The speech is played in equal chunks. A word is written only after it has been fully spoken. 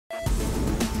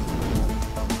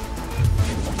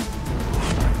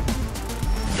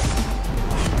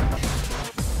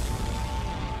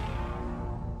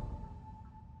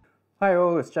Hi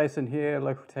all, it's Jason here,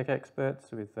 Local Tech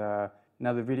Experts, with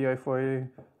another video for you.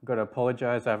 I've got to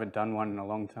apologise, I haven't done one in a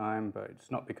long time, but it's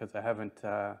not because I haven't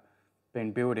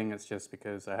been building, it's just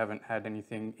because I haven't had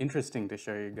anything interesting to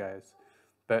show you guys.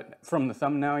 But from the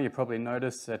thumbnail you probably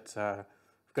noticed that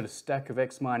I've got a stack of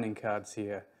X mining cards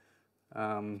here.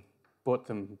 Bought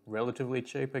them relatively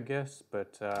cheap, I guess,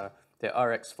 but they're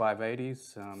RX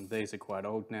 580s. These are quite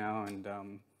old now,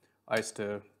 and I used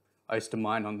to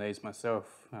mine on these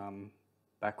myself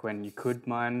back when you could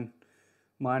mine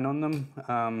on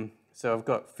them. So I've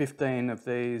got 15 of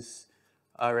these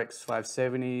RX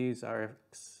 570s,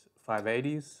 RX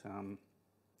 580s.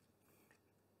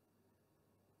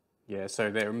 Yeah, so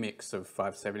they're a mix of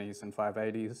 570s and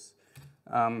 580s,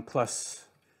 plus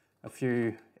a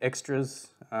few extras.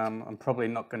 I'm probably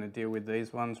not going to deal with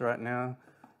these ones right now.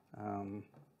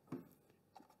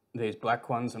 These black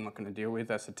ones I'm not going to deal with,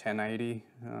 that's a 1080.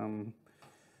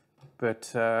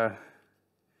 But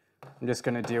I'm just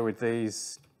going to deal with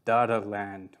these data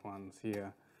land ones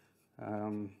here.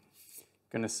 Going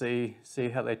to see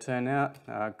how they turn out.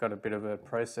 I've got a bit of a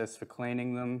process for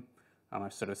cleaning them. I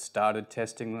sort of started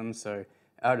testing them, so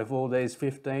out of all these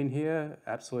 15 here,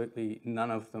 absolutely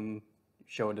none of them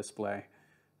show a display.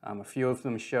 A few of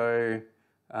them show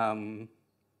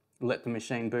let the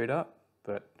machine boot up,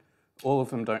 but all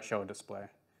of them don't show a display.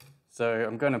 So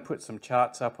I'm going to put some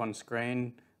charts up on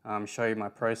screen, show you my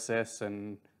process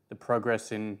and the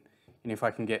progress in if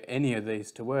I can get any of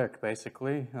these to work,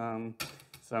 basically.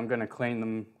 So I'm going to clean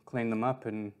them up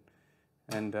and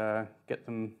get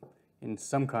them in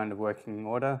some kind of working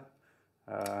order.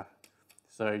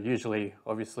 So usually,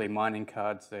 obviously, mining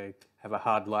cards, they have a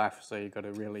hard life, so you've got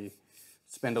to really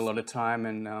spend a lot of time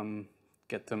and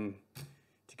get them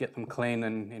clean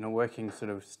and in a working sort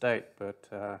of state.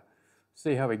 But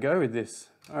see how we go with this.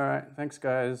 All right, thanks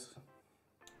guys.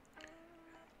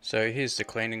 So here's the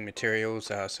cleaning materials.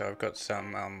 So I've got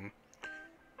some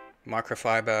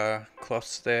microfiber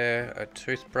cloths there, a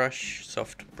toothbrush,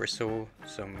 soft bristle,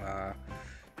 some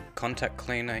contact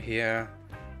cleaner here,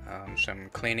 some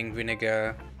cleaning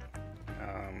vinegar,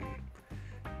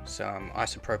 some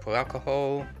isopropyl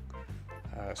alcohol,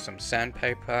 some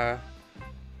sandpaper,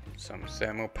 some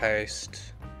thermal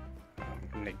paste.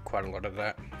 Need quite a lot of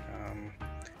that,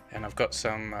 and I've got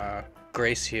some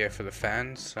grease here for the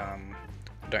fans. I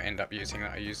don't end up using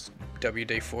that. I use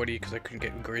WD-40 because I couldn't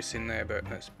get grease in there, but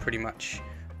that's pretty much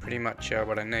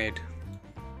what I need.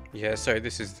 Yeah, so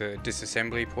this is the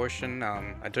disassembly portion.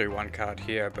 I do one card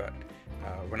here, but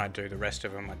when I do the rest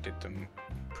of them, I did them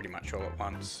pretty much all at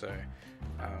once. So,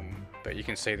 but you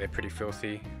can see they're pretty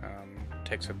filthy.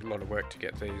 Takes a lot of work to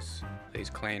get these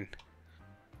clean.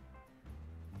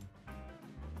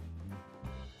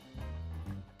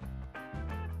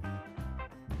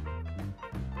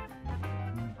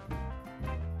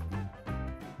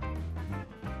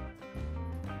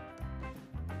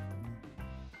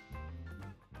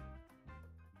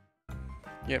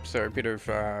 Yep, so a bit of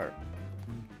the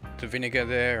vinegar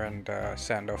there, and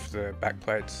sand off the back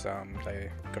plates.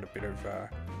 They got a bit of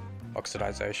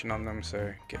oxidization on them,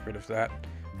 so get rid of that.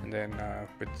 And then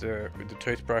with the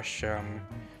toothbrush,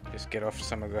 just get off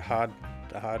some of the hard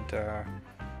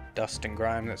dust and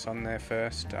grime that's on there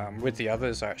first. With the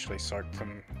others, I actually soaked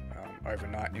them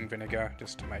overnight in vinegar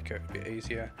just to make it a bit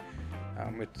easier.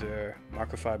 With the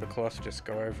microfiber cloth, just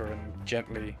go over and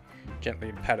gently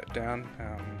pat it down.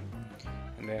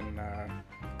 And then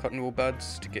cotton wool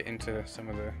buds to get into some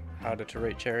of the harder to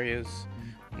reach areas.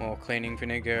 More cleaning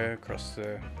vinegar across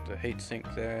the heat sink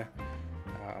there.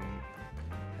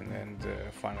 And then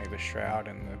finally the shroud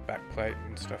and the back plate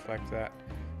and stuff like that.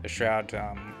 The shroud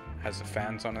has the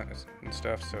fans on it and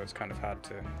stuff, so it's kind of hard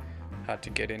to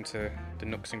get into the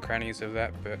nooks and crannies of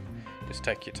that, but just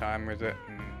take your time with it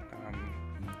and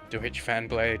do each fan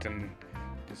blade and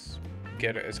just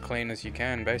get it as clean as you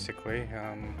can, basically.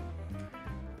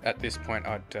 At this point,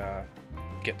 I'd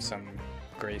get some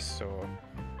grease, or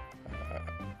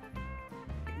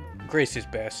grease is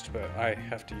best, but I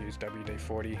have to use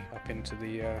WD-40 up into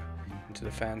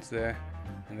the fans there,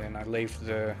 and then I leave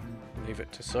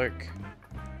it to soak.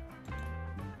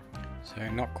 So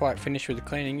not quite finished with the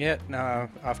cleaning yet. Now,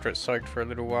 after it's soaked for a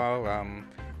little while,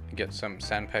 I get some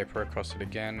sandpaper across it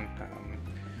again.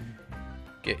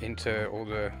 Get into all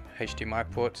the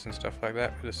HDMI ports and stuff like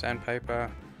that with the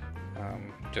sandpaper.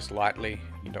 Just lightly,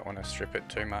 you don't want to strip it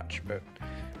too much, but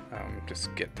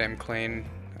just get them clean.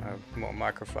 More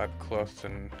microfiber cloth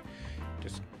and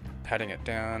just patting it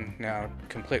down. Now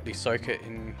completely soak it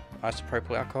in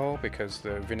isopropyl alcohol because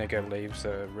the vinegar leaves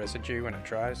a residue when it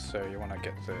dries, so you want to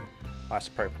get the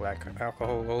isopropyl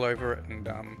alcohol all over it and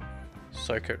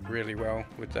soak it really well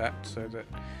with that, so that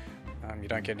you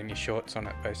don't get any shorts on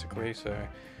it basically. So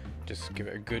just give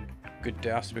it a good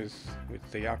douse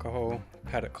with the alcohol,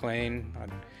 pat it clean.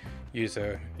 I'd use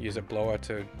a blower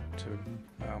to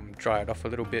dry it off a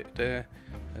little bit there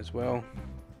as well.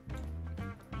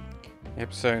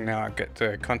 Yep, so now I get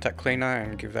the contact cleaner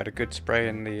and give that a good spray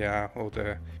in the all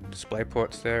the display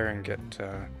ports there, and get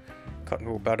cotton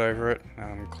wool bud over it,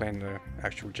 clean the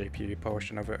actual GPU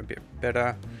portion of it a bit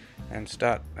better, and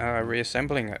start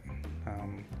reassembling it.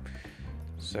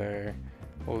 So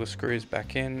all the screws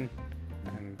back in,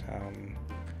 and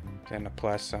then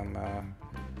apply some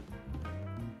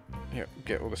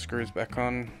get all the screws back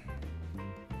on.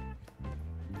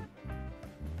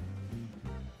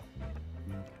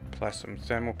 Apply some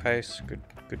thermal paste,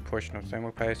 good portion of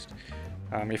thermal paste.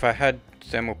 If I had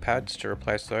thermal pads to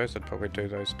replace those, I'd probably do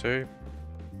those too.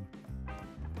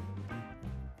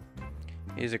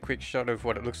 Here's a quick shot of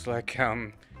what it looks like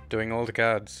doing all the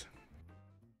cards.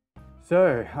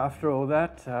 So after all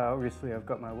that, obviously I've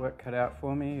got my work cut out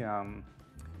for me.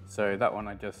 So that one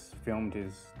I just filmed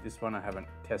is this one. I haven't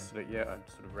tested it yet. I'd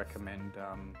sort of recommend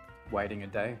waiting a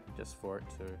day just for it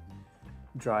to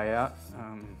dry out.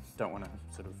 Don't want to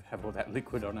sort of have all that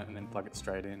liquid on it and then plug it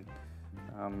straight in.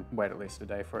 Wait at least a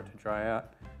day for it to dry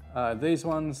out. These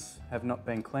ones have not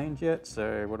been cleaned yet,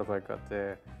 so what have I got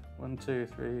there? 1, 2,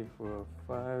 3, 4,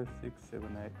 5, 6,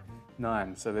 7, 8,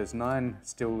 9. So there's 9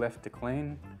 still left to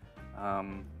clean,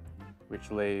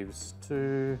 which leaves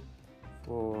 2,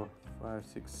 4, 5,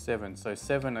 6, 7. So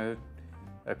 7 are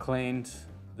cleaned.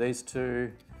 These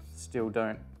 2 still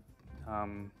don't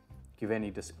give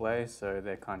any display, so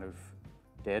they're kind of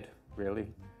dead, really.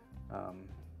 I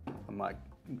might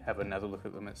have another look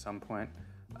at them at some point.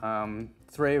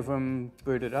 3 of them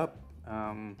booted up.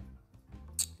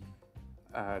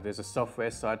 There's a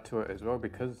software side to it as well,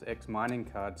 because X mining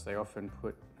cards, they often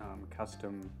put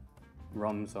custom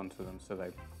ROMs onto them, so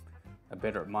they are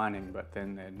better at mining, but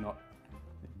then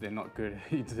they're not good.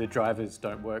 The drivers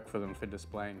don't work for them for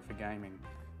displaying for gaming.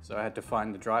 So I had to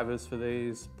find the drivers for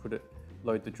these,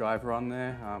 load the driver on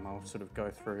there. I'll sort of go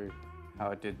through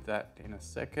how I did that in a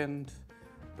second.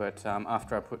 But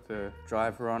after I put the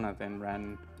driver on, I then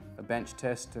ran a bench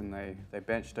test, and they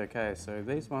benched okay. So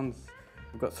these ones,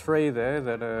 I've got 3 there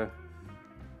that are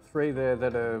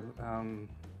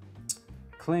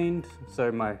cleaned.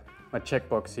 So my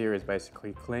checkbox here is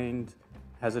basically cleaned,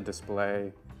 has a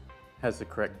display, has the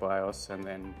correct BIOS, and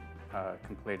then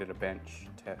completed a bench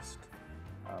test.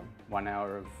 1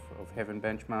 hour of heaven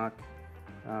benchmark.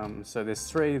 So there's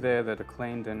 3 there that are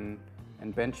cleaned and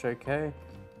bench okay.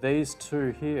 These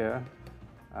 2 here,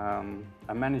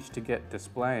 I managed to get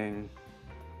displaying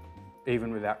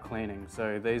even without cleaning.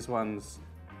 So these ones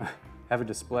have a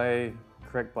display,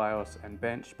 correct BIOS and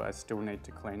bench, but I still need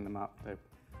to clean them up. They're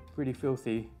pretty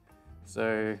filthy.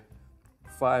 So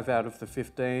 5 out of the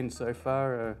 15 so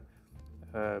far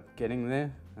are getting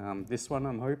there. This one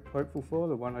I'm hopeful for,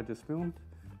 the one I just filmed.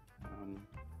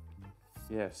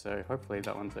 Yeah, so hopefully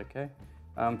that one's okay.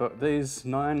 But these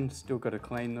 9, still got to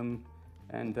clean them,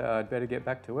 and I'd better get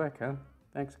back to work, huh?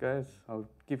 Thanks guys, I'll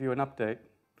give you an update.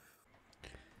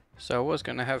 So I was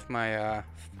going to have my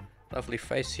lovely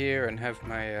face here and have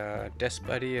my desk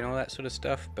buddy and all that sort of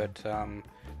stuff, but the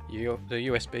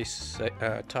USB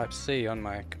Type-C on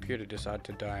my computer decided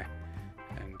to die,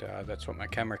 and that's what my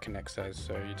camera connects as,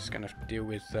 so you're just going to deal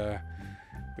with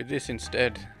this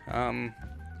instead.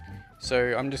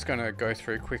 So I'm just going to go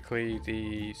through quickly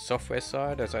the software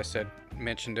side. As I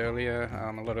mentioned earlier,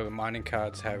 a lot of the mining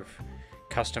cards have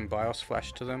custom BIOS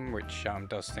flash to them, which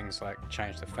does things like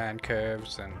change the fan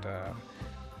curves, and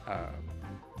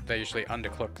they usually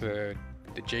underclock the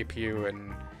GPU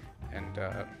and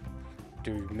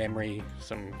do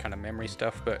some kind of memory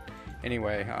stuff. But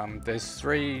anyway, there's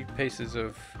 2 pieces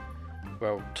of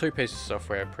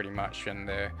software pretty much, and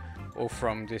they're all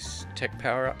from this Tech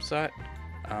Power Up site.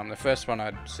 The first one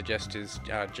I'd suggest is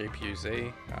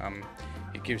GPU-Z.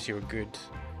 It gives you a good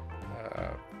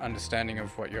understanding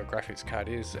of what your graphics card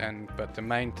is, but the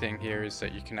main thing here is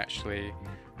that you can actually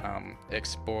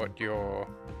export your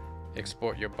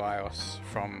BIOS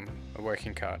from a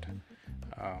working card.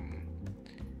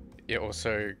 It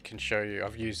also can show you,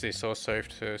 I've used this also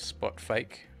to spot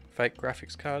fake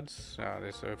graphics cards.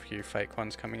 There's a few fake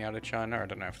ones coming out of China. I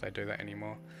don't know if they do that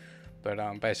anymore. But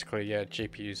basically, yeah,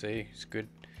 GPU-Z is good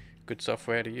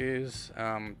software to use.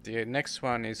 The next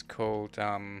one is called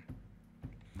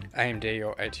AMD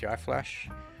or ATI Flash.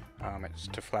 It's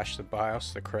to flash the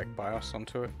BIOS, the correct BIOS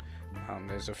onto it.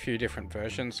 There's a few different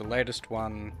versions. The latest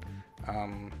one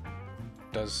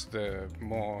does the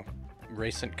more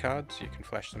recent cards. You can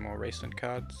flash the more recent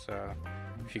cards.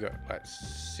 If you got like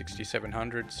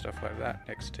 6700, stuff like that,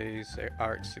 XTs,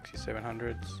 RX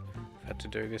 6700s, I've had to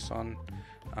do this on.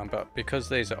 But because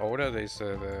these are older, these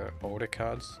are the older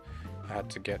cards, I had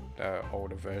to get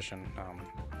older version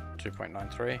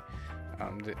 2.93.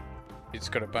 It's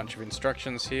got a bunch of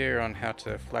instructions here on how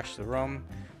to flash the ROM,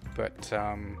 but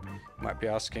might be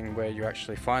asking where you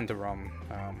actually find the ROM.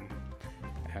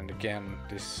 And again,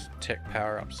 this tech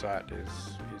power-up site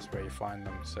is where you find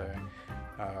them. So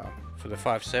for the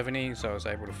 570s, I was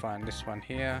able to find this one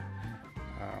here.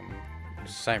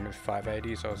 Same with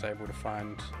 580s, I was able to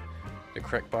find the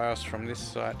correct BIOS from this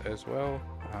site as well.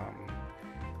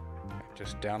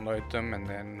 Just download them, and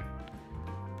then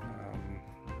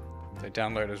they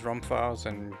download as ROM files,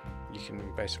 and you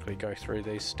can basically go through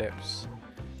these steps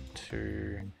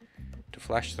to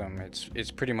flash them.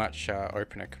 It's pretty much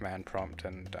open a command prompt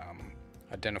and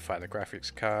identify the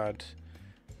graphics card,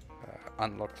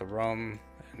 unlock the ROM,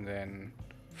 and then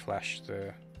flash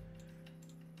the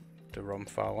ROM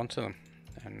file onto them.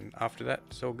 And after that,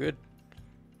 it's all good.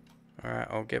 All right,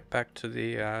 I'll get back to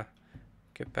the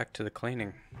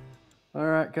cleaning. All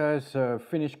right, guys. So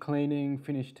finished cleaning,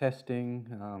 finished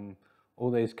testing all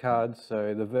these cards.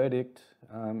 So the verdict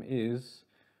is,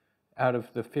 out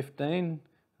of the 15,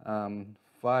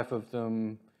 5 of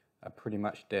them are pretty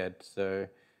much dead. So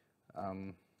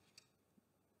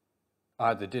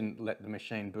either didn't let the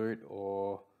machine boot,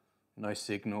 or no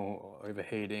signal, or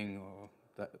overheating, or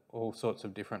all sorts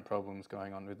of different problems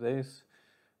going on with these.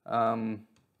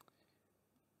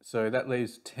 So that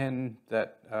leaves 10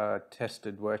 that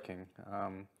tested working.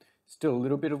 Still a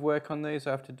little bit of work on these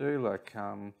I have to do, like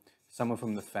some of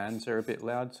them the fans are a bit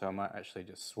loud, so I might actually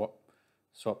just swap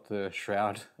the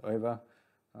shroud over.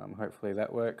 Hopefully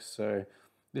that works. So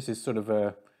this is sort of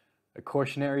a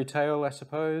cautionary tale, I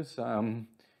suppose.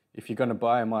 If you're going to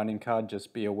buy a mining card,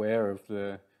 just be aware of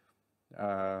the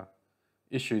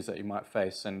issues that you might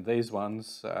face, and these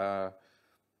ones are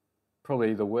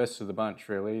probably the worst of the bunch,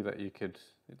 really.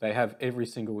 They have every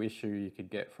single issue you could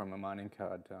get from a mining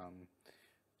card.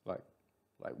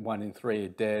 Like 1 in 3 are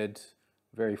dead,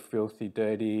 very filthy,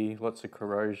 dirty, lots of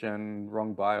corrosion,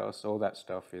 wrong BIOS, all that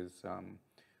stuff is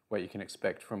what you can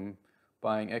expect from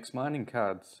buying mining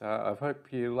cards. I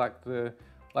hope you liked the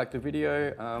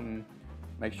video.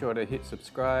 Make sure to hit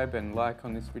subscribe and like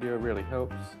on this video, it really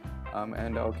helps.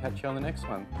 And I'll catch you on the next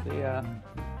one. See ya.